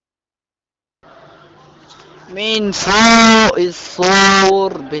من فوق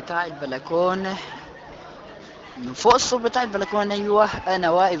السور بتاع البلكونة. من فوق السور بتاع البلكونة، ايوه. انا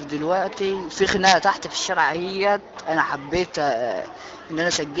واقف دلوقتي في خناقة تحت في الشارع اهيت. انا حبيت ان انا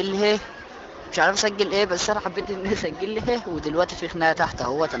اسجلها. مش عارف اسجل ايه، بس انا حبيت ان انا اسجلها. ودلوقتي في خناقة تحت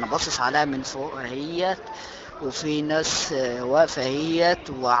اهوت، انا باصص عليها من فوق اهيت. وفي ناس واقفة اهيت،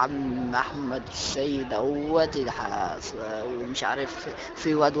 وعم احمد السيد اهوت ومش عارف.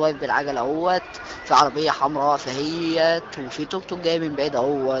 في واد واقف بالعجلة اهوت. في عربية حمراء واقفة اهيت، وفي توك توك جاي من بعيد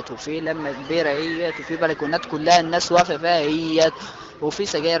اهوت، وفي لمة كبيرة اهيت، وفي بلكونات كلها الناس واقفة فيها اهيت. وفي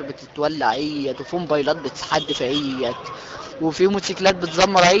سجاير بتتولع اهيت، وفي موبايلات بتتحدف اهيت، وفي موتوسيكلات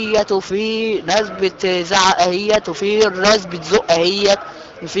بتزمر اهيت، وفي ناس بتزعق اهيت، وفي ناس بتزق اهيت،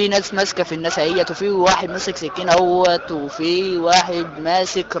 وفي ناس ماسكه في الناس اهيت، وفي واحد ماسك سكينه اهوت، وفي واحد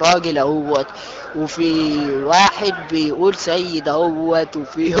ماسك راجل اهوت، وفي واحد بيقول سيد اهوت،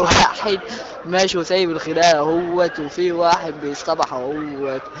 وفي واحد ماشي وسايب الخناقه اهوت، وفي واحد بيصطبح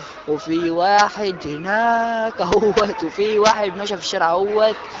اهوت، وفي واحد هناك اهوت، وفي واحد ماشي في الشارع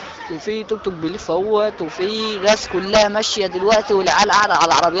اهوت، وفي توك توك بيلف اهوت، وفي ناس كلها ماشيه دلوقتي، والعيال قاعده على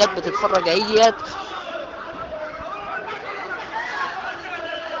العربيات بتتفرج اهيت.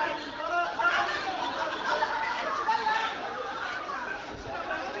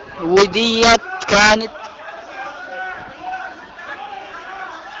 وديت كانت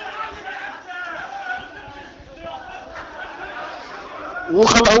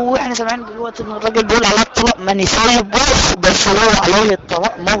وخلاص. واحنا سامعين دلوقتي ان الراجل بيقول على الطلاق ماني سايبه، بس هو عليه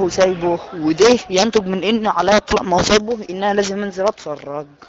الطلاق ما هو سايبه. وده ينتج من ان عليه الطلاق ما هو سايبه، ان انا لازم انزل اتفرج.